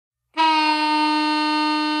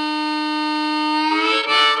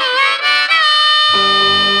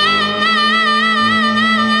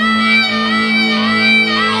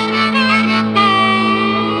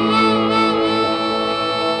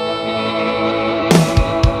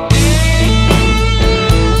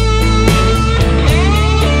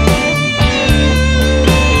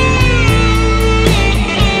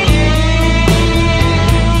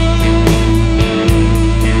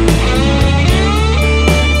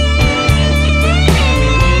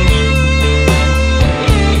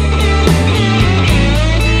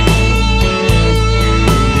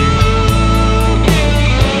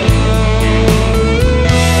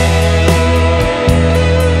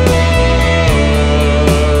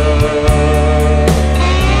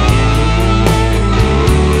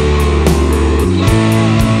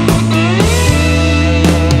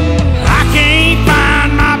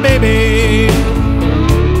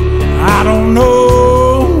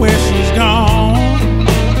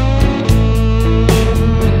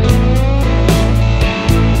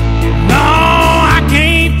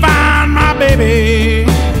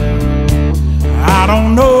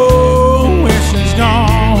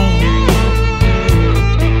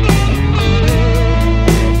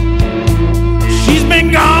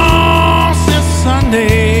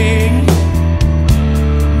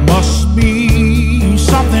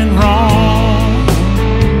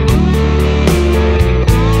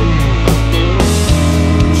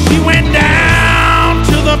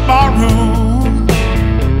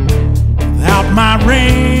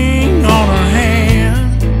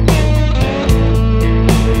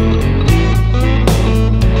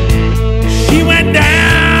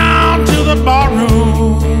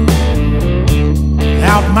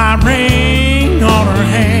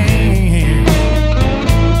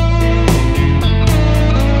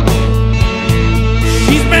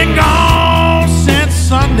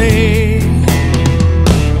Sunday.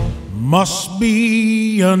 Must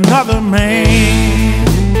be another man.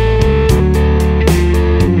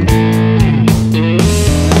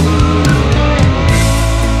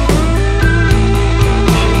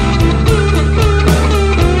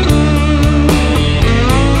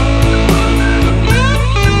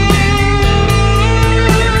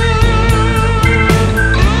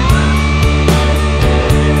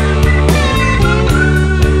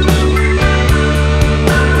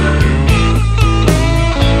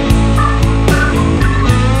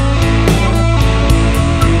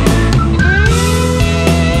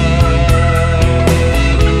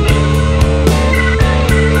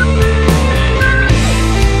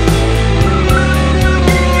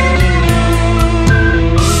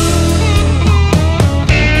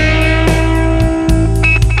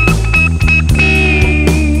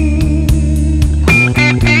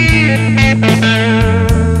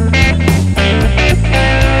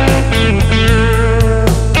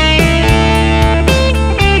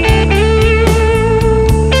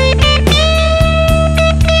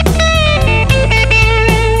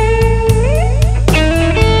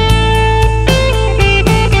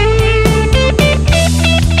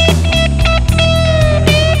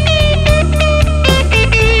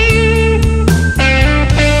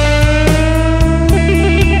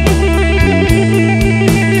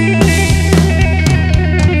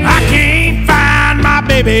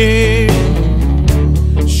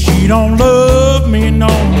 She don't love me no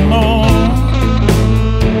more.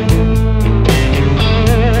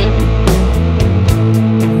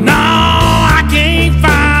 No, I can't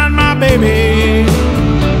find my baby.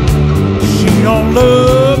 She don't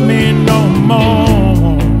love me no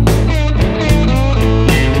more.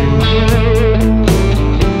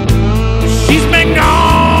 She's been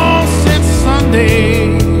gone since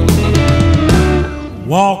Sunday.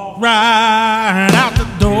 Walk right out the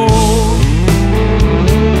door.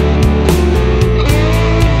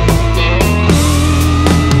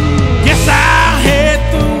 Guess I'll hit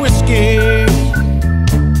the whiskey,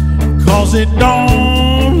 'cause it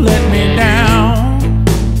don't let me down.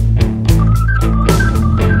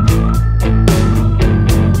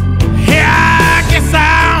 Yeah, I guess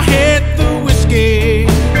I'll hit the whiskey,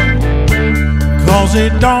 'cause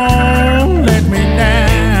it don't let me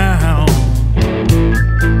down.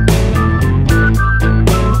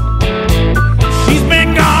 She's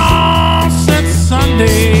been gone since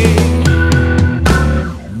Sunday.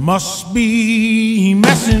 Must be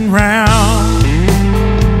messing round.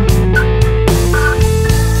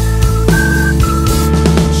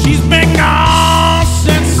 She's been gone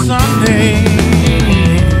since Sunday.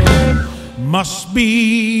 Must be